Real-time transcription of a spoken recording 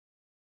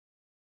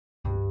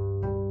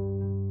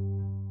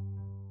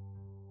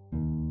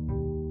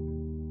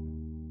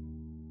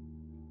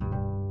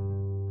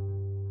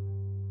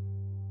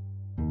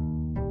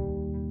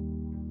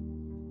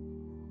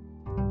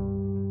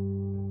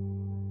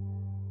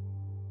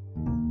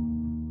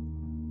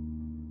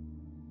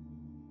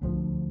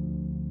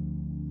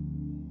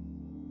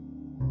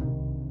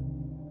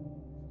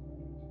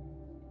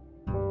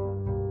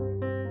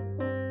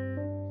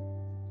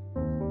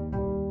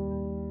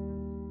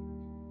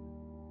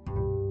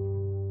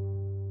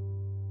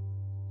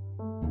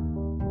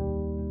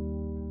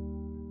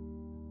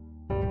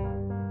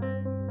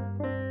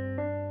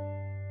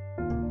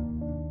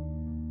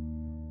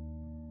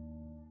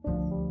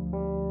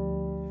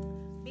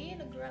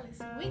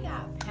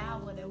got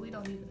power that we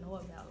don't even know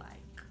about.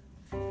 Like,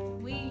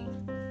 we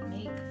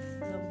make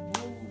the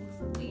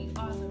moves. We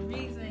are the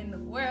reason the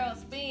world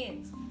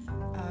spins.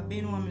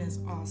 Being a woman is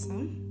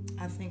awesome.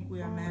 I think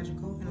we are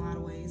magical in a lot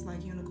of ways,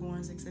 like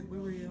unicorns, except we're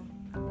real.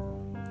 A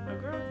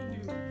girl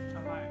can do a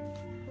lot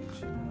if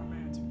she's not a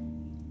man too.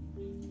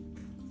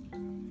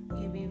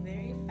 We can be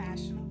very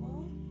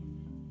fashionable.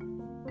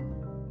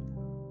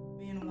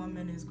 Being a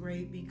woman is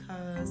great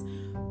because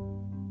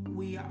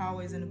we are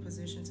always in a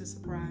position to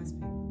surprise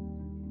people.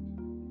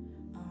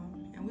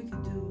 And we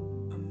can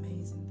do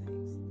amazing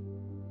things.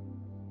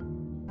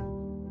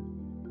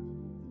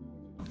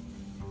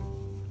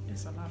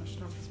 It's a lot of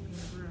struggles being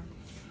a girl.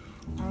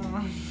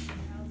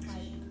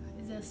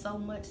 It's just so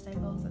much that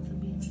goes into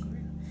being a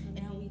girl.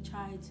 And we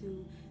try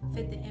to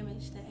fit the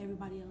image that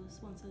everybody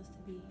else wants us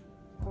to be.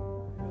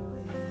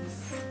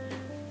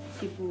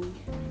 People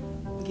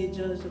get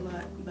judged a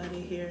lot by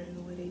their hair and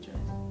the way they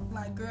dress.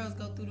 Like, girls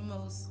go through the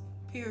most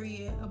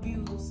period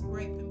abuse,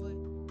 raping, but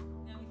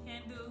that we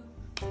can't do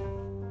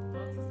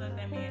most of the stuff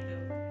that men do.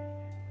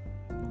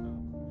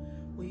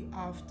 We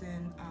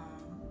often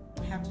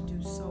have to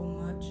do so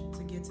much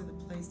to get to the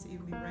place to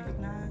even be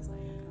recognized.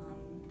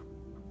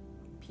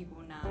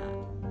 People not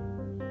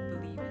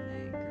believing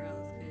that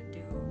girls could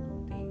do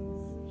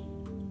things,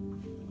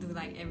 do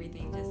like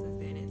everything just as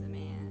good as a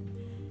man,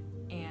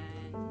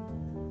 and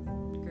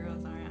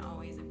girls aren't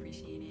always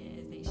appreciated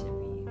as they should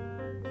be.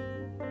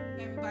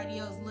 everybody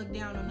else look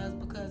down on us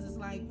because it's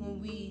like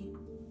when we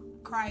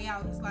cry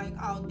out, it's like,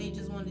 oh, they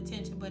just want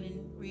attention, but in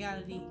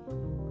reality,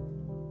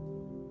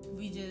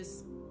 we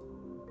just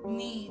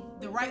need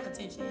the right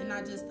attention and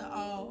not just the,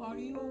 oh, are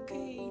you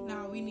okay?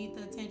 No, we need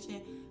the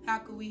attention. How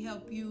can we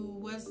help you?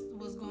 What's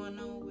going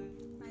on?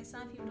 Like,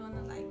 some people don't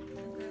know, like, the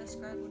girl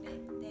struggle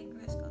that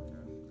girls go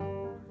through.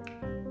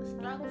 The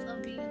struggles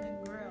of being a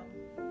girl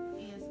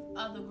is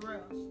other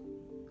girls.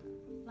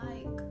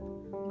 Like,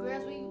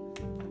 girls, we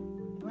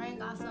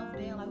bring ourselves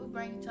down. Like, we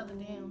bring each other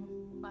down.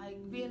 Like,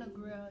 being a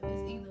girl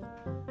is either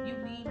you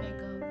need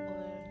makeup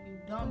or you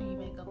don't need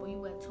makeup, or you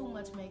wear too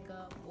much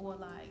makeup, or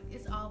like,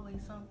 it's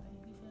always something.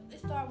 You feel me? It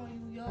started when you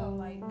were young.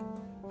 Like,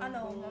 I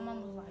know my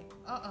mom was like,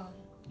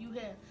 you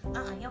hair,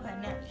 your hair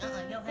nappy,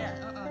 your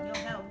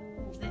hair,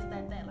 woo, this,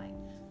 that. Like,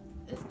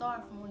 it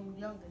started from when you're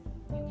younger.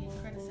 You get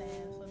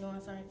criticized for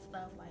doing certain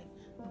stuff. Like,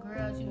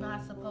 girls, you're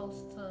not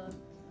supposed to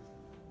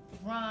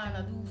run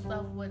or do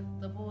stuff with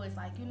the boys.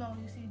 Like, you know,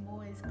 you see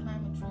boys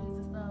climbing trees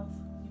and stuff.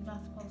 You're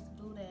not supposed to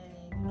do that,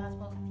 and you're not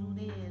supposed to do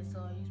this,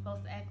 or you're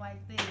supposed to act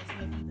like this.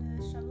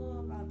 The struggle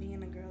about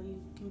being a girl,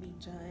 you can be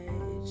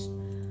judged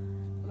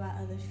by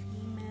other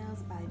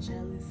females, by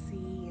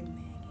jealousy, and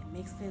then get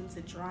mixed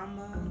into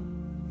drama.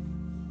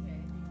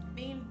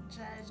 Being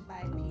judged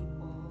by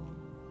people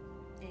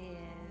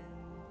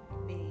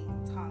and being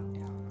talked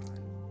down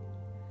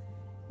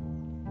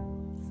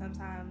on.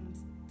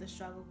 Sometimes the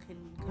struggle can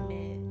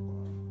commit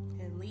or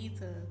can lead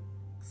to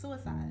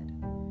suicide.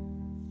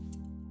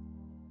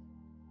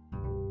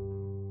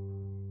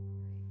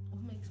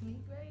 What makes me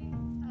great?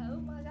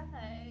 Oh my God.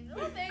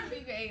 What makes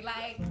me great?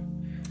 Like,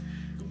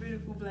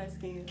 Beautiful black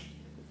skin.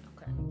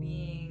 Okay.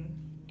 Being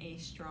a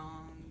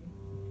strong,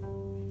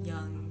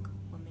 young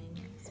woman.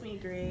 It's me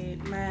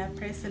great. My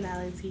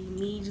personality,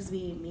 me just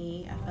being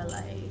me, I feel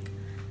like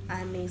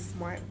I'm a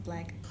smart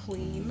black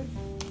queen.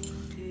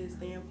 Yeah,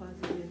 staying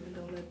positive and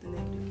don't let the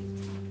negative get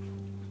to you.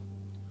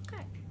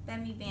 Okay. That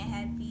me being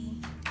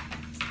happy,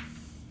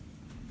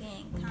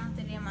 being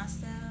confident in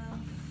myself,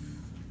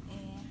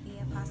 and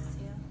being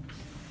positive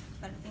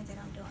about the things that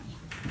I'm doing.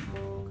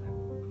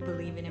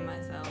 Believing in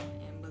myself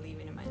and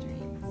believing in my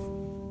dreams.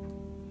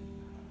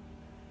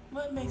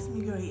 What makes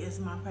me great is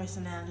my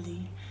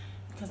personality,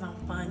 because I'm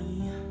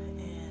funny and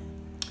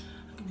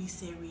I can be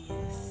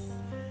serious.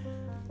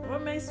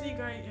 What makes me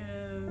great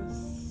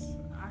is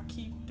I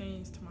keep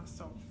things to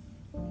myself.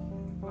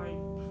 Like,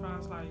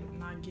 friends, like,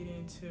 not get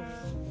into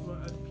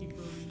what other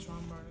people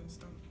drama and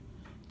stuff.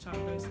 Try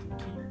my best to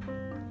keep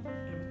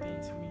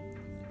everything to me.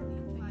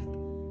 Like,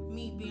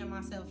 me being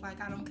myself, like,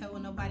 I don't care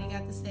what nobody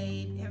got to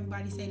say.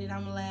 Everybody say that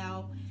I'm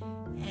loud,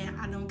 and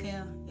I don't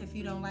care. If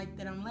you don't like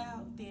that I'm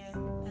loud, then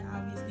that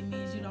obviously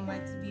means you don't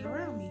like to be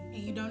around me, and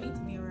you don't need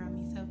to be around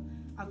me. So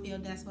I feel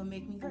that's what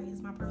makes me great,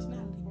 is my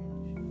personality.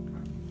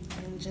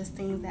 And just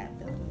things that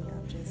build me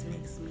up just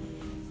makes me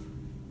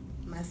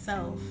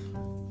myself.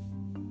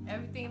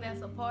 everything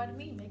that's a part of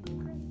me makes me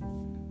great.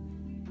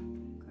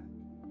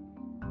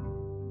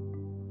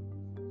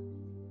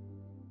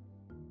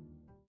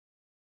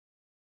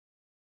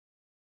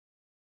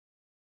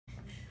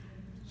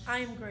 I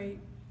am great.